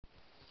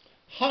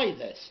Hi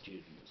there,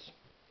 students.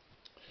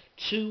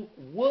 To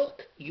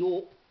work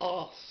your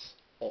arse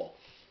off.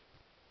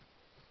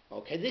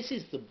 Okay, this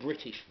is the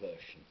British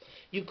version.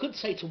 You could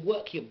say to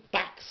work your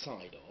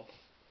backside off,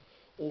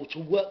 or to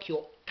work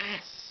your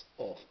ass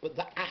off, but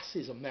the ass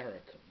is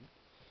American,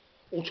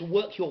 or to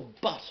work your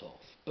butt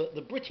off, but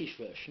the British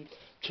version,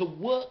 to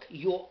work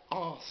your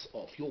arse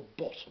off, your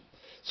bottom.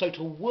 So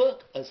to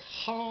work as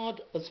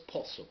hard as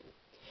possible.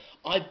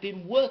 I've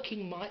been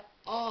working my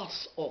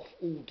arse off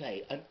all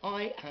day and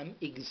I am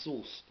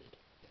exhausted.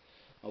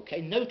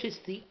 Okay, notice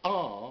the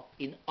R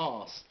in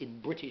arse in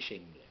British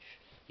English.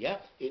 Yeah,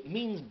 it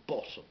means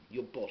bottom,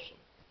 your bottom.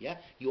 Yeah,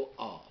 your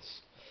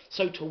arse.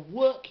 So to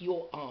work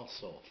your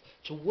arse off,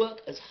 to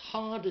work as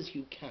hard as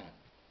you can.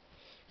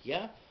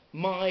 Yeah,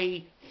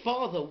 my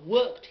father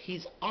worked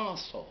his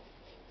arse off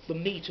for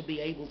me to be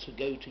able to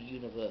go to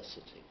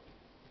university.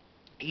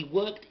 He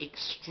worked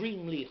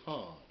extremely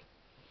hard.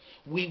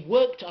 We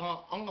worked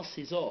our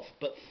arses off,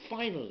 but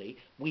finally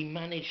we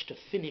managed to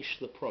finish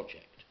the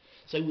project.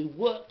 So we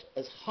worked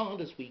as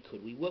hard as we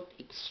could. We worked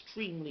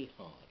extremely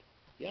hard.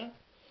 Yeah?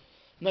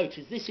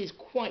 Notice this is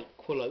quite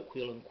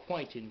colloquial and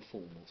quite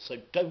informal, so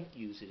don't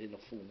use it in a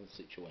formal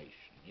situation.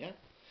 Yeah?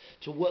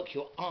 To work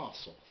your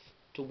arse off,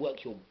 to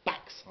work your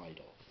backside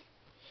off,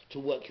 to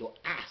work your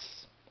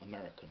ass,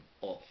 American,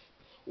 off,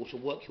 or to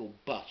work your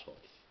butt off.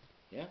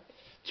 Yeah?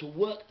 To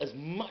work as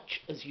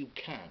much as you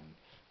can,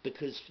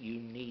 because you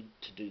need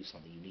to do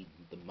something, you need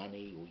the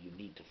money or you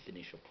need to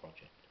finish a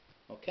project.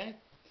 Okay?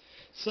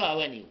 So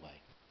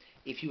anyway,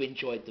 if you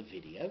enjoyed the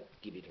video,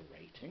 give it a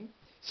rating,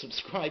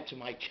 subscribe to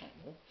my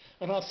channel,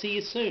 and I'll see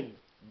you soon.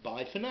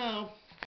 Bye for now.